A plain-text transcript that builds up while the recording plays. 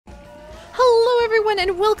everyone,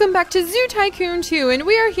 and welcome back to Zoo Tycoon 2, and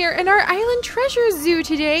we are here in our Island Treasure Zoo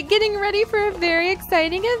today, getting ready for a very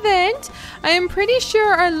exciting event. I am pretty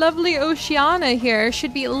sure our lovely Oceana here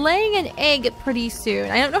should be laying an egg pretty soon.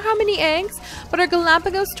 I don't know how many eggs, but our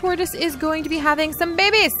Galapagos tortoise is going to be having some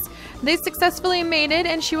babies. They successfully mated,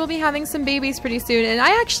 and she will be having some babies pretty soon. And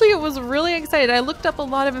I actually was really excited. I looked up a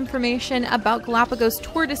lot of information about Galapagos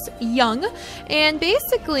tortoise young, and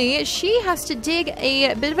basically she has to dig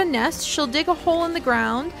a bit of a nest. She'll dig a hole in the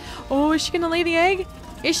ground. Oh, is she gonna lay the egg?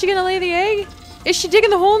 Is she gonna lay the egg? Is she digging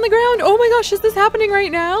the hole in the ground? Oh my gosh, is this happening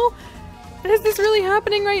right now? Is this really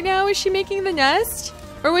happening right now? Is she making the nest?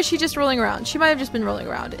 Or was she just rolling around? She might have just been rolling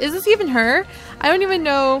around. Is this even her? I don't even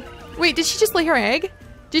know. Wait, did she just lay her egg?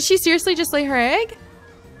 Did she seriously just lay her egg?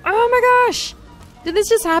 Oh my gosh! Did this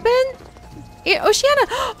just happen? Oceana!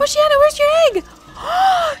 Oceana, where's your egg?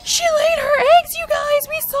 She laid her eggs, you guys!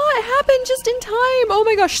 We saw it happen just in time! Oh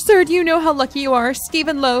my gosh, sir, do you know how lucky you are?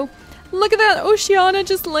 Stephen Lowe. Look at that! Oceana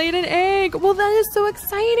just laid an egg! Well, that is so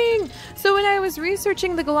exciting! So when I was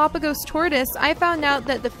researching the Galapagos tortoise, I found out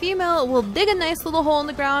that the female will dig a nice little hole in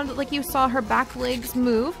the ground, like you saw her back legs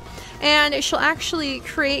move. And she'll actually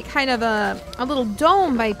create kind of a little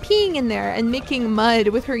dome by peeing in there and making mud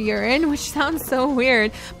with her urine, which sounds so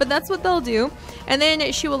weird, but that's what they'll do. And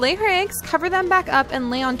then she will lay her eggs, cover them back up, and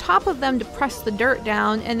lay on top of them to press the dirt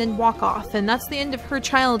down, and then walk off. And that's the end of her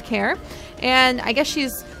childcare. And I guess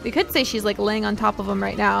we could say she's like laying on top of them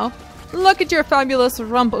right now. Look at your fabulous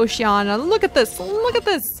rump, Oceana. Look at this. Look at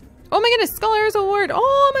this. Oh my goodness, Scholars Award.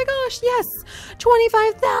 Oh my gosh, yes.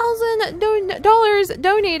 $25,000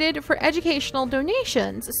 donated for educational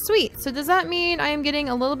donations. Sweet. So does that mean I am getting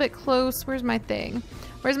a little bit close? Where's my thing?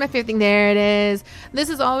 Where's my favorite thing? There it is. This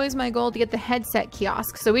is always my goal, to get the headset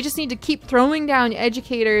kiosk. So we just need to keep throwing down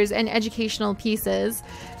educators and educational pieces.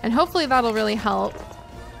 And hopefully that'll really help.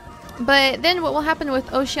 But then what will happen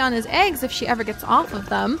with Oceana's eggs, if she ever gets off of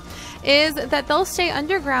them, is that they'll stay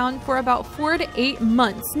underground for about 4 to 8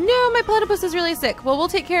 months. No, my platypus is really sick. Well, we'll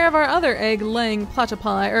take care of our other egg-laying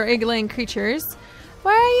platypi, or egg-laying creatures.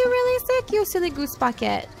 Why are you really sick, you silly goose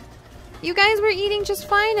bucket? You guys were eating just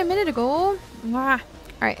fine a minute ago.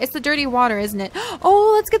 Alright, it's the dirty water, isn't it?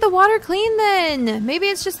 Oh, let's get the water clean then. Maybe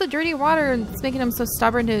it's just the dirty water that's making them so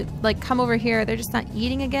stubborn to, like, come over here. They're just not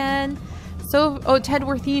eating again. So, oh,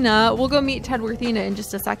 Tedworthina. We'll go meet Tedworthina in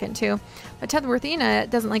just a second, too. But Tedworthina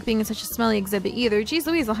doesn't like being in such a smelly exhibit either. Jeez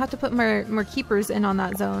Louise, I'll have to put more keepers in on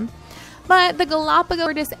that zone. But the Galapagos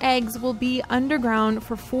tortoise eggs will be underground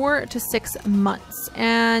for 4 to 6 months.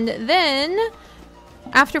 And then,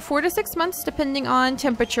 after 4 to 6 months, depending on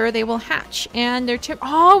temperature, they will hatch. And their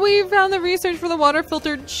oh, we found the research for the water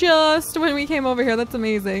filter just when we came over here. That's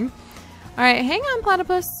amazing. Alright, hang on,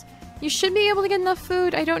 platypus. You should be able to get enough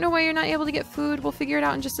food. I don't know why you're not able to get food. We'll figure it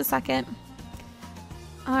out in just a second.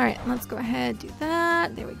 Alright, let's go ahead and do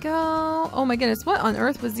that. There we go. Oh my goodness, what on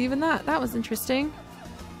earth was even that? That was interesting.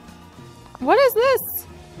 What is this?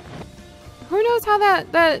 Who knows how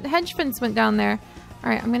that hedge fence went down there?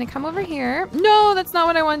 Alright, I'm going to come over here. No, that's not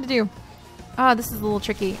what I wanted to do. Oh, this is a little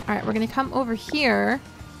tricky. Alright, we're going to come over here.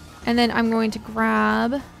 And then I'm going to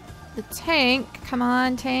grab the tank. Come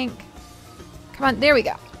on, tank. Come on, there we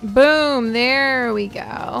go. Boom, there we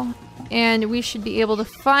go. And we should be able to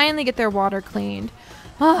finally get their water cleaned.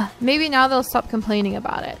 Maybe now they'll stop complaining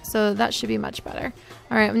about it. So that should be much better.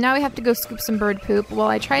 Alright, now we have to go scoop some bird poop while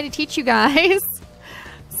I try to teach you guys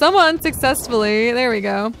somewhat unsuccessfully. There we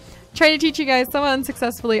go. Try to teach you guys somewhat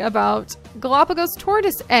unsuccessfully about Galapagos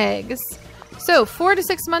tortoise eggs. So 4 to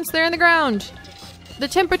 6 months they're in the ground. The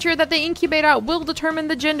temperature that they incubate out will determine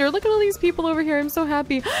the gender. Look at all these people over here. I'm so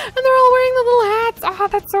happy. And they're all wearing the little hats. Oh,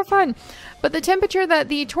 that's so fun. But the temperature that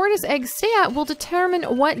the tortoise eggs stay at will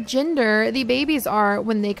determine what gender the babies are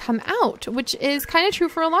when they come out, which is kind of true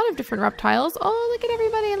for a lot of different reptiles. Oh, look at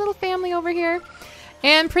everybody. A little family over here.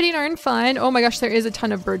 And pretty darn fun. Oh my gosh, there is a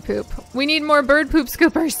ton of bird poop. We need more bird poop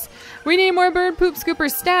scoopers. We need more bird poop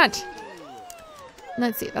scoopers. Stat.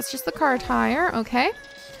 Let's see. That's just the car tire. Okay.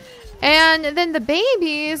 And then the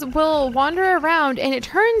babies will wander around, and it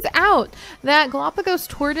turns out that Galapagos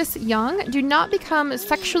tortoise young do not become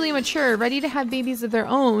sexually mature, ready to have babies of their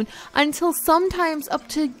own, until sometimes up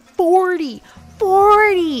to 40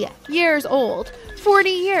 years old. 40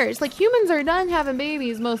 years. Like, humans are done having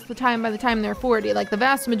babies most of the time by the time they're 40. Like, the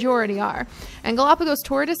vast majority are. And Galapagos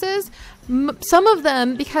tortoises, some of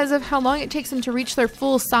them, because of how long it takes them to reach their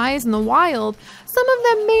full size in the wild, some of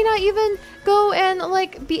them may not even go and,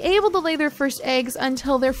 like, be able to lay their first eggs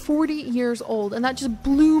until they're 40 years old. And that just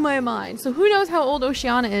blew my mind. So who knows how old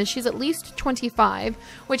Oceana is? She's at least 25,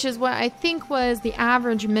 which is what I think was the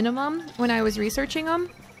average minimum when I was researching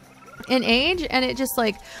them. in age, and it just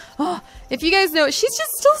like, oh, if you guys know, she's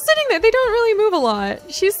just still sitting there. They don't really move a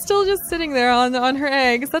lot. She's still just sitting there on her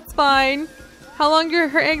eggs. That's fine. How long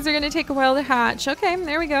her eggs are going to take a while to hatch. Okay,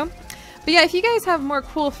 there we go. But yeah, if you guys have more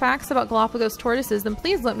cool facts about Galapagos tortoises, then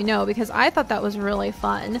please let me know, because I thought that was really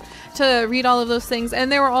fun to read all of those things.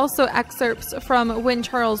 And there were also excerpts from when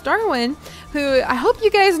Charles Darwin, who I hope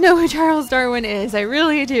you guys know who Charles Darwin is, I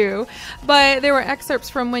really do. But there were excerpts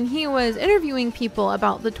from when he was interviewing people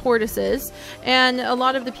about the tortoises. And a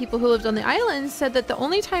lot of the people who lived on the island said that the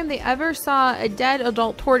only time they ever saw a dead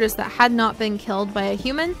adult tortoise that had not been killed by a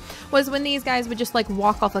human was when these guys would just like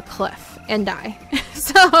walk off a cliff and die.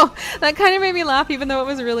 So that kind of made me laugh, even though it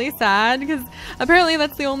was really sad, because apparently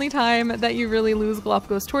that's the only time that you really lose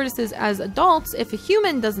Galapagos tortoises as adults, if a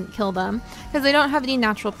human doesn't kill them, because they don't have any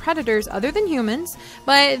natural predators other than humans.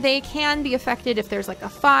 But they can be affected if there's like a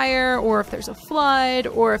fire, or if there's a flood,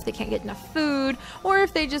 or if they can't get enough food, or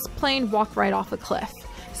if they just plain walk right off a cliff.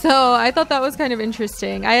 So I thought that was kind of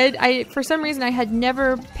interesting. I for some reason I had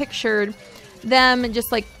never pictured them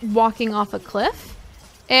just like walking off a cliff,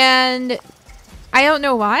 and I don't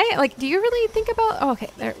know why. Like, do you really think about... Oh, okay,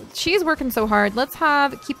 there. She's working so hard. Let's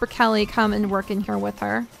have Keeper Kelly come and work in here with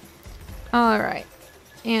her. All right.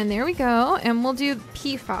 And there we go. And we'll do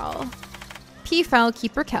Peafowl. Peafowl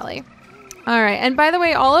Keeper Kelly. All right. And by the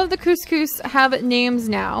way, all of the couscous have names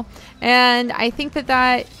now. And I think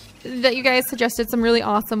that you guys suggested some really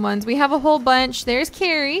awesome ones. We have a whole bunch. There's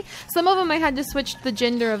Carrie. Some of them I had to switch the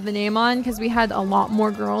gender of the name on because we had a lot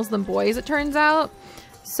more girls than boys, it turns out.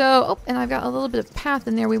 So, oh, and I've got a little bit of path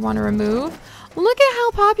in there we want to remove. Look at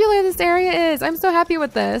how popular this area is. I'm so happy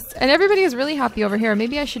with this. And everybody is really happy over here.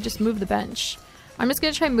 Maybe I should just move the bench. I'm just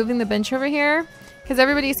going to try moving the bench over here, because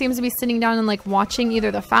everybody seems to be sitting down and like watching either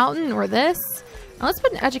the fountain or this. Now let's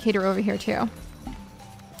put an educator over here too.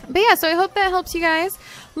 But yeah, so I hope that helps you guys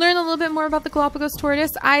learn a little bit more about the Galapagos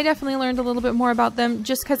tortoise. I definitely learned a little bit more about them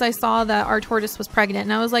just because I saw that our tortoise was pregnant,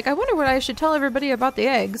 and I was like, I wonder what I should tell everybody about the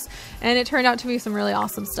eggs. And it turned out to be some really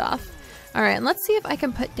awesome stuff. All right, and let's see if I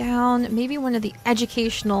can put down maybe one of the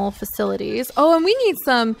educational facilities. Oh, and we need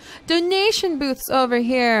some donation booths over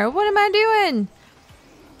here. What am I doing?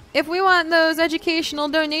 If we want those educational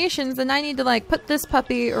donations, then I need to like put this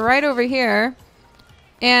puppy right over here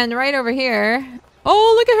and right over here.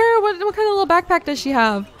 Oh, look at her. What kind of little backpack does she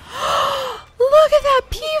have? Look at that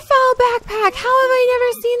peafowl backpack. How have I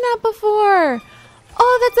never seen that before?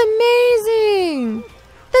 Oh, that's amazing.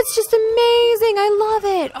 That's just amazing. I love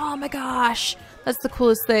it. Oh my gosh. That's the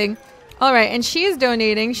coolest thing. All right, and she is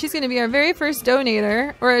donating. She's going to be our very first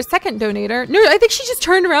donator, or our second donator. No, I think she just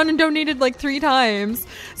turned around and donated like 3 times.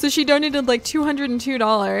 So she donated like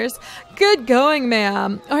 $202. Good going,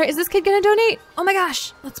 ma'am. All right, is this kid going to donate? Oh my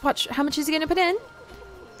gosh. Let's watch. How much is he going to put in?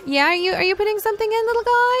 Yeah, are you putting something in, little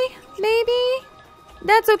guy? Maybe?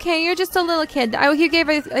 That's okay. You're just a little kid. Oh, he gave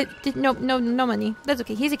no money. That's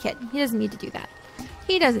okay. He's a kid. He doesn't need to do that.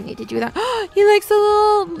 He doesn't need to do that. He likes a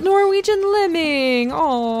little Norwegian lemming.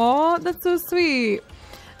 Aw, that's so sweet.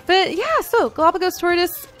 But yeah, so Galapagos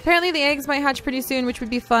tortoise. Apparently the eggs might hatch pretty soon, which would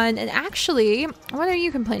be fun. And actually, what are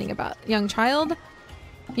you complaining about, young child?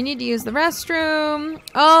 You need to use the restroom.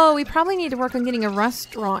 Oh, we probably need to work on getting a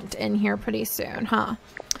restaurant in here pretty soon, huh?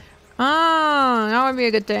 Oh, that would be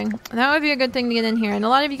a good thing. That would be a good thing to get in here. And a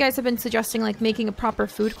lot of you guys have been suggesting like making a proper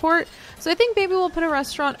food court. So I think maybe we'll put a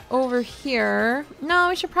restaurant over here. No,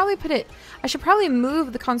 we should probably put it... I should probably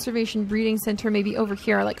move the conservation breeding center maybe over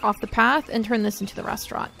here, like off the path, and turn this into the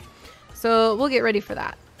restaurant. So we'll get ready for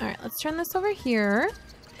that. All right, let's turn this over here.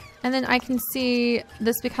 And then I can see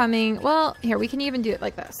this becoming... Well, here, we can even do it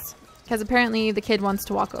like this, because apparently the kid wants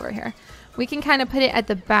to walk over here. We can kind of put it at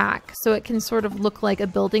the back so it can sort of look like a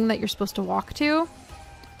building that you're supposed to walk to.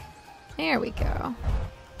 There we go.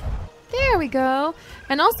 There we go.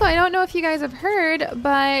 And also, I don't know if you guys have heard,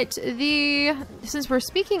 but since we're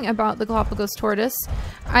speaking about the Galapagos tortoise,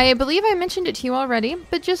 I believe I mentioned it to you already,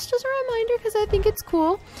 but just as a reminder, because I think it's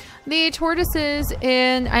cool, the tortoises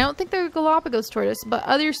I don't think they're Galapagos tortoise, but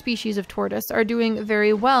other species of tortoise are doing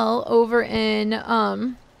very well over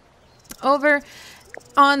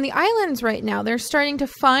on the islands right now. They're starting to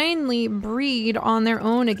finally breed on their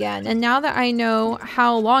own again. And now that I know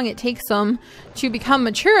how long it takes them to become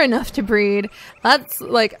mature enough to breed, that's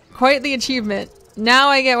like quite the achievement. Now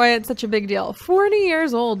I get why it's such a big deal. 40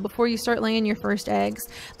 years old before you start laying your first eggs.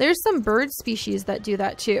 There's some bird species that do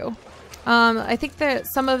that too. I think that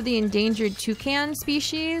some of the endangered toucan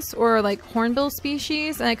species, or like hornbill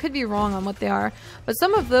species, and I could be wrong on what they are, but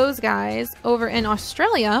some of those guys over in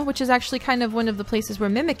Australia, which is actually kind of one of the places we're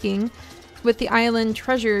mimicking with the Island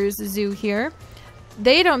Treasures Zoo here,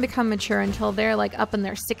 they don't become mature until they're like up in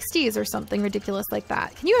their 60s or something ridiculous like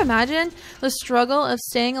that. Can you imagine the struggle of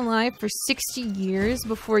staying alive for 60 years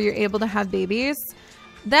before you're able to have babies?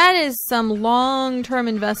 That is some long-term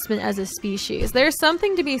investment as a species. There's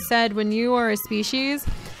something to be said when you are a species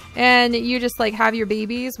and you just like have your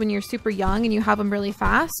babies when you're super young and you have them really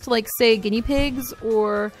fast, like say guinea pigs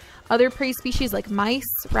or other prey species like mice,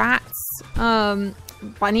 rats,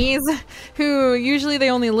 bunnies, who usually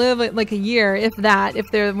they only live like a year, if that, if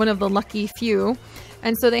they're one of the lucky few.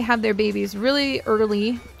 And so they have their babies really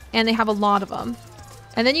early and they have a lot of them.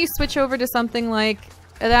 And then you switch over to something like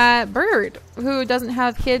that bird who doesn't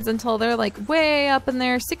have kids until they're like way up in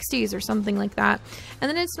their 60s or something like that. And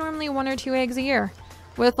then it's normally 1 or 2 eggs a year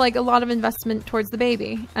with like a lot of investment towards the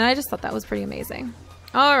baby. And I just thought that was pretty amazing.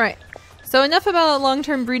 All right. So enough about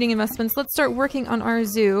long-term breeding investments. Let's start working on our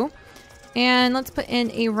zoo. And let's put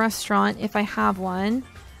in a restaurant if I have one.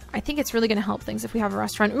 I think it's really going to help things if we have a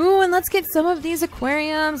restaurant. Ooh, and let's get some of these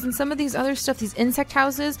aquariums and some of these other stuff, these insect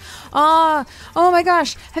houses. Oh my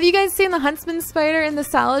gosh. Have you guys seen the huntsman spider in the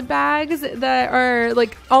salad bags that are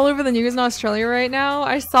like all over the news in Australia right now?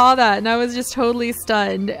 I saw that and I was just totally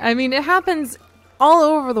stunned. I mean, it happens all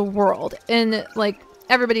over the world in like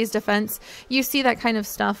everybody's defense. You see that kind of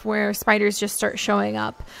stuff where spiders just start showing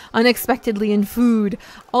up unexpectedly in food,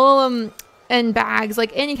 all in bags,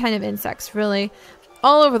 like any kind of insects really.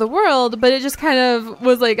 All over the world, but it just kind of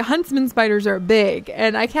was like huntsman spiders are big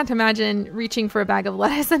and I can't imagine reaching for a bag of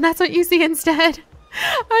lettuce and that's what you see instead.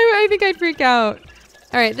 I think I'd freak out.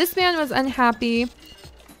 All right, this man was unhappy.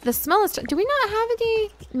 The smell is... Do we not have any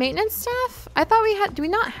maintenance staff? I thought we had... Do we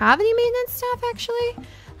not have any maintenance staff actually?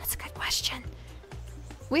 That's a good question.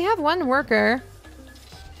 We have one worker.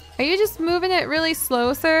 Are you just moving it really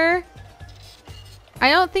slow, sir? I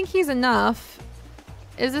don't think he's enough.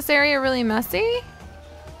 Is this area really messy?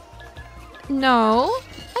 No,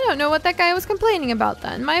 I don't know what that guy was complaining about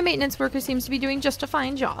then. My maintenance worker seems to be doing just a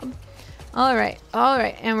fine job. All right,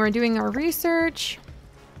 and we're doing our research.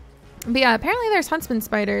 But yeah, apparently there's huntsman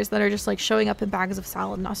spiders that are just like showing up in bags of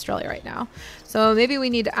salad in Australia right now. So maybe we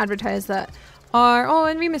need to advertise that our... Oh,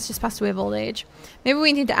 and Remus just passed away of old age. Maybe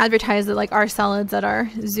we need to advertise that like our salads at our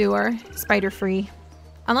zoo are spider free.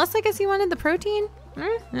 Unless I guess he wanted the protein.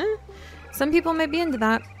 Some people might be into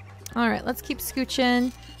that. All right, let's keep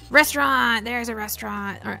scooching. Restaurant! There's a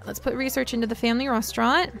restaurant. All right, let's put research into the family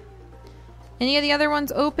restaurant. Any of the other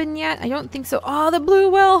ones open yet? I don't think so. Oh, the Blue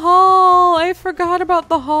Whale Hall! I forgot about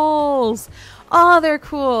the halls. Oh, they're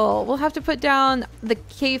cool. We'll have to put down the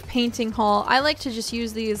cave painting hall. I like to just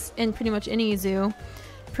use these in pretty much any zoo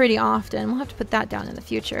pretty often. We'll have to put that down in the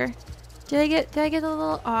future. Did I get a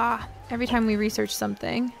little... every time we research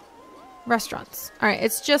something. Restaurants. All right,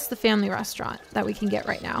 it's just the family restaurant that we can get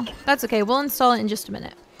right now. That's okay. We'll install it in just a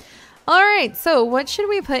minute. All right, so what should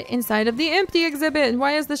we put inside of the empty exhibit?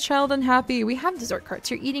 Why is this child unhappy? We have dessert carts.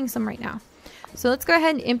 You're eating some right now. So let's go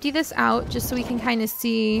ahead and empty this out just so we can kind of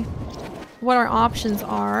see what our options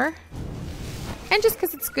are. And just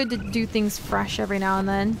because it's good to do things fresh every now and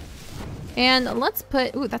then. And let's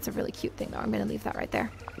put... Ooh, that's a really cute thing, though. I'm going to leave that right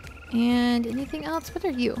there. And anything else? What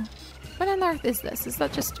are you? What on earth is this? Is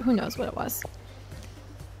that just... Who knows what it was?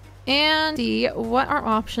 And see what our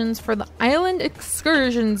options for the Island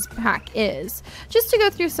Excursions pack is. Just to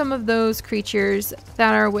go through some of those creatures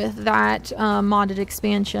that are with that modded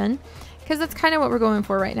expansion. Because that's kind of what we're going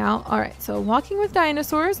for right now. Alright, so Walking with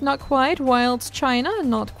Dinosaurs, not quite. Wilds China,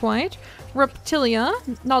 not quite. Reptilia,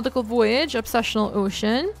 Nautical Voyage, Obsessional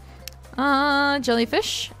Ocean.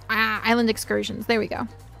 Jellyfish, Island Excursions. There we go.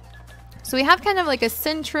 So we have kind of like a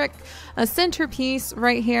centerpiece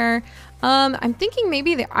right here. I'm thinking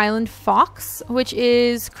maybe the island fox, which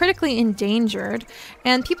is critically endangered,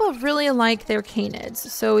 and people really like their canids.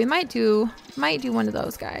 So we might do one of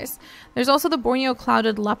those guys. There's also the Borneo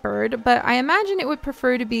clouded leopard, but I imagine it would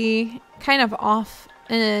prefer to be kind of off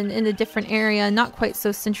in a different area, not quite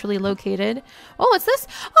so centrally located. Oh, what's this?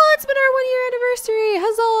 Oh, it's been our 1-year anniversary.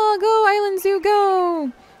 Huzzah! Go Island Zoo,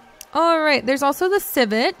 go! All right, there's also the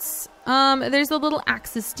civets. There's the little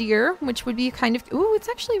axis deer, which would be kind of... Ooh, it's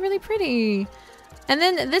actually really pretty. And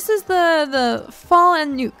then this is the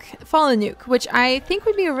fallen nuke, which I think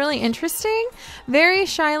would be really interesting. Very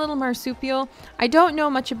shy little marsupial. I don't know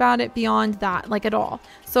much about it beyond that, like at all.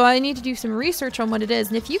 So I need to do some research on what it is.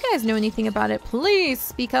 And if you guys know anything about it, please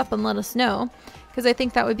speak up and let us know, because I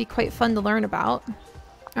think that would be quite fun to learn about.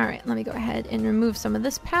 All right, let me go ahead and remove some of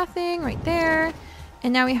this pathing right there.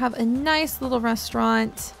 And now we have a nice little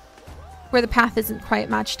restaurant where the path isn't quite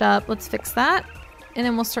matched up. Let's fix that. And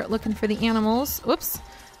then we'll start looking for the animals. Whoops.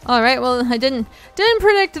 All right, well, I didn't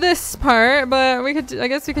predict this part, but I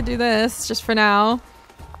guess we could do this just for now.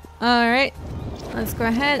 All right, let's go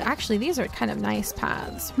ahead. Actually, these are kind of nice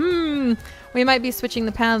paths. We might be switching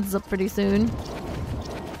the paths up pretty soon.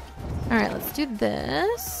 All right, let's do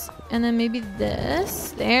this, and then maybe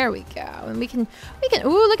this. There we go. And we can. Ooh,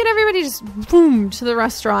 look at everybody just boom to the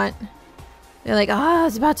restaurant. They're like, ah,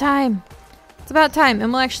 it's about time. It's about time,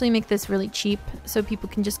 and we'll actually make this really cheap so people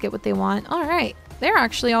can just get what they want. All right. They're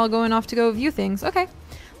actually all going off to go view things. Okay,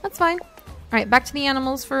 that's fine. All right, back to the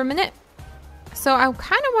animals for a minute. So I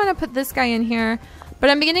kind of want to put this guy in here,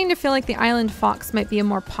 but I'm beginning to feel like the island fox might be a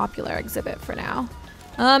more popular exhibit for now.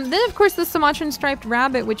 Then, of course, the Sumatran striped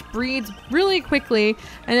rabbit, which breeds really quickly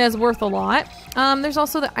and is worth a lot. There's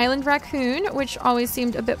also the island raccoon, which always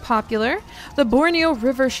seemed a bit popular. The Borneo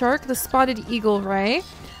river shark, the spotted eagle ray.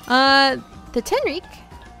 The tenreek,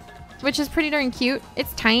 which is pretty darn cute.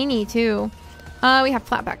 It's tiny, too. We have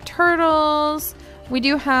flatback turtles. We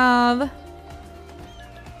do have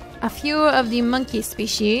a few of the monkey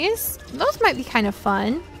species. Those might be kind of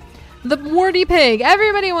fun. The warty pig.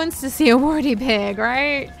 Everybody wants to see a warty pig,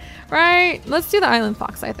 right? Right? Let's do the island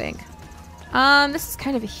fox, I think. This is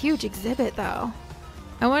kind of a huge exhibit, though.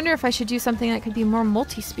 I wonder if I should do something that could be more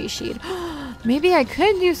multi-species. Maybe I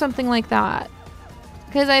could do something like that.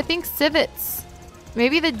 Because I think civets.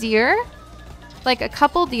 Maybe the deer? Like a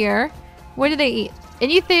couple deer. What do they eat?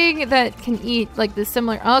 Anything that can eat like the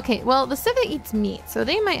similar... Okay, well, the civet eats meat, so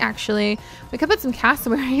they might actually... We could put some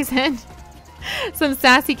cassowaries in. Some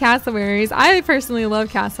sassy cassowaries. I personally love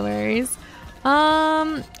cassowaries.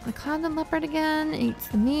 The clouded leopard again eats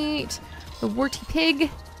the meat. The warty pig.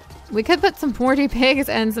 We could put some warty pigs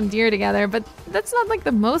and some deer together, but that's not like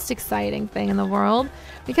the most exciting thing in the world.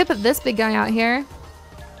 We could put this big guy out here.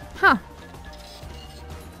 Huh.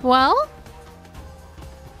 Well,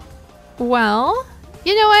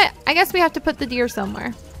 you know what? I guess we have to put the deer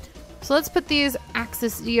somewhere. So let's put these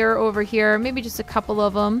axis deer over here. Maybe just a couple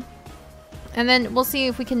of them. And then we'll see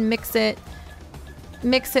if we can mix it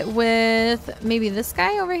with maybe this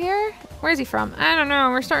guy over here. Where's he from? I don't know.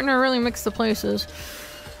 We're starting to really mix the places.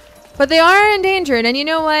 But they are endangered. And you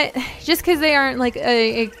know what? Just because they aren't like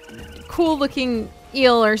a cool looking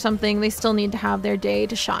eel or something, they still need to have their day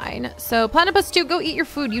to shine. So Platypus 2, go eat your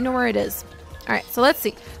food. You know where it is. All right, so let's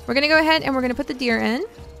see. We're going to go ahead and we're going to put the deer in.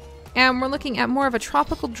 And we're looking at more of a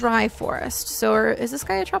tropical dry forest. So is this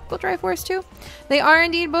guy a tropical dry forest too? They are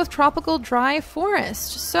indeed both tropical dry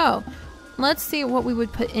forest. So let's see what we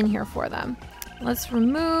would put in here for them. Let's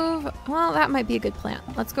remove, well, that might be a good plant.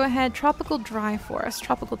 Let's go ahead, tropical dry forest,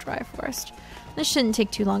 tropical dry forest. This shouldn't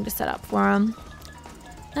take too long to set up for them.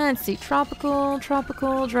 Let's see, tropical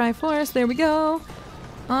dry forest, there we go.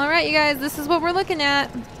 All right, you guys, this is what we're looking at.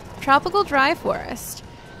 Tropical dry forest.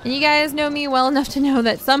 And you guys know me well enough to know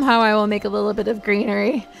that somehow I will make a little bit of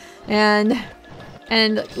greenery and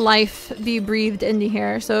life be breathed into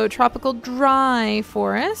here. So tropical dry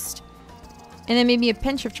forest. And then maybe a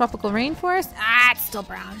pinch of tropical rainforest. Ah, it's still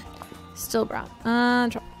brown. Still brown.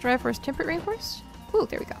 Tropical dry forest, temperate rainforest. Ooh,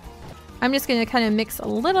 there we go. I'm just gonna kind of mix a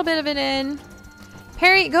little bit of it in.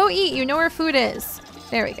 Perry, go eat. You know where food is.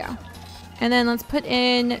 There we go. And then let's put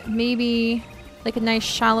in maybe like a nice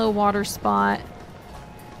shallow water spot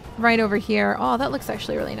right over here. Oh, that looks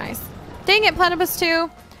actually really nice. Dang it, Platypus 2.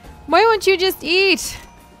 Why won't you just eat?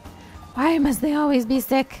 Why must they always be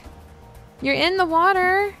sick? You're in the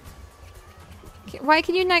water. Why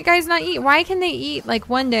can you guys not eat? Why can they eat like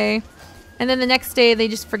one day and then the next day they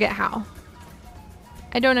just forget how?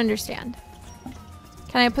 I don't understand.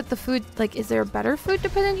 Can I put the food, like, is there a better food to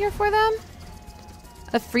put in here for them?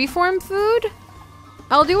 A freeform food?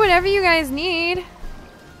 I'll do whatever you guys need.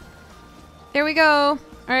 There we go. All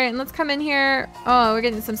right, and let's come in here. Oh, we're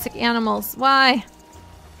getting some sick animals. Why?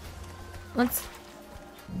 All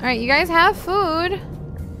right, you guys have food.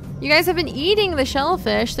 You guys have been eating the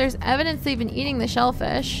shellfish. There's evidence they've been eating the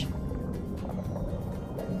shellfish.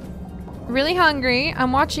 Really hungry.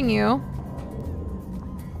 I'm watching you.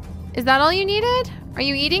 Is that all you needed? Are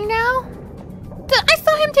you eating now? I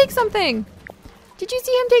saw him take something. Did you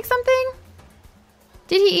see him take something?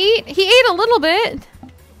 Did he eat? He ate a little bit.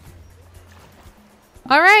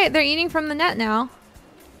 All right, they're eating from the net now.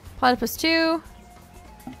 Platypus 2.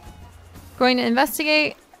 Going to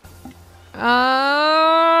investigate.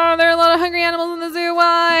 Oh, there are a lot of hungry animals in the zoo.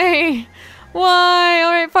 Why? Why?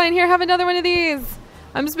 All right, fine. Here, have another one of these.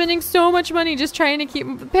 I'm spending so much money just trying to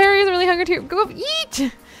keep... Perry is really hungry too. Go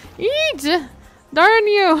eat. Eat. Darn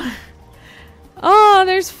you. Oh,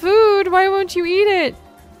 there's food. Why won't you eat it?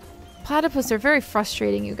 Platypus are very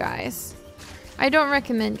frustrating, you guys. I don't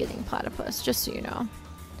recommend getting platypus, just so you know.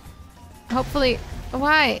 Hopefully.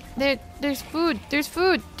 Why? There's food. There's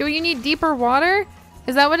food. Do you need deeper water?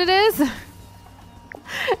 Is that what it is?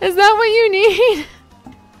 Is that what you need?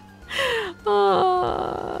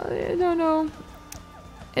 Oh, I don't know.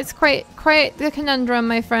 It's quite the conundrum,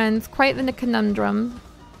 my friends. Quite the conundrum.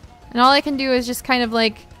 And all I can do is just kind of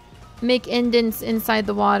like make indents inside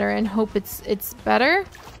the water and hope it's better.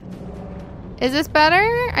 Is this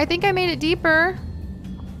better? I think I made it deeper.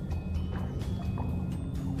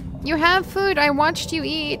 You have food. I watched you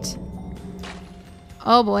eat.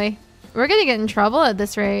 Oh boy. We're gonna get in trouble at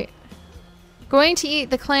this rate. Going to eat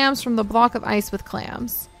the clams from the block of ice with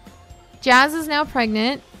clams. Jazz is now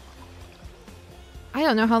pregnant. I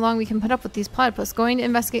don't know how long we can put up with these platypus. Going to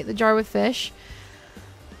investigate the jar with fish.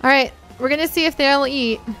 Alright, we're gonna see if they'll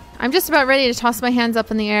eat. I'm just about ready to toss my hands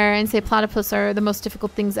up in the air and say platypus are the most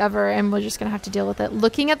difficult things ever and we're just gonna have to deal with it.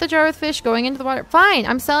 Looking at the jar with fish, going into the water. Fine,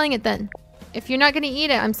 I'm selling it then. If you're not gonna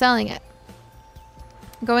eat it, I'm selling it.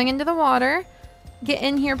 Going into the water. Get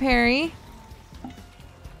in here, Perry.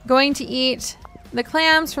 Going to eat the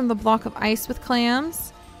clams from the block of ice with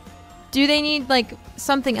clams. Do they need like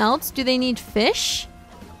something else? Do they need fish?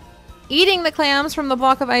 Eating the clams from the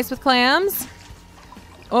block of ice with clams.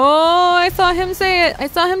 Oh, I saw him say it. I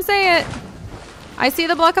saw him say it. I see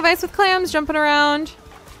the block of ice with clams jumping around.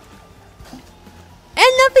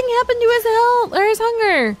 And nothing happened to his health or his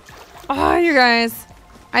hunger. Oh, you guys.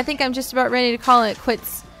 I think I'm just about ready to call it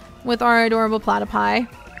quits with our adorable platypi.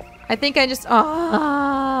 I think I just...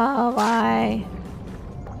 Oh, why?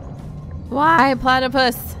 Why,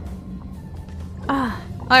 platypus? Ah,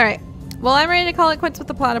 alright. Well, I'm ready to call it quits with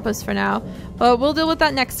the platypus for now. But we'll deal with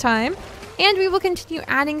that next time. And we will continue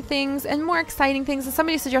adding things and more exciting things. And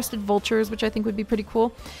somebody suggested vultures, which I think would be pretty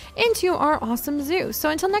cool, into our awesome zoo. So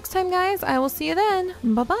until next time, guys, I will see you then.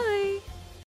 Bye-bye.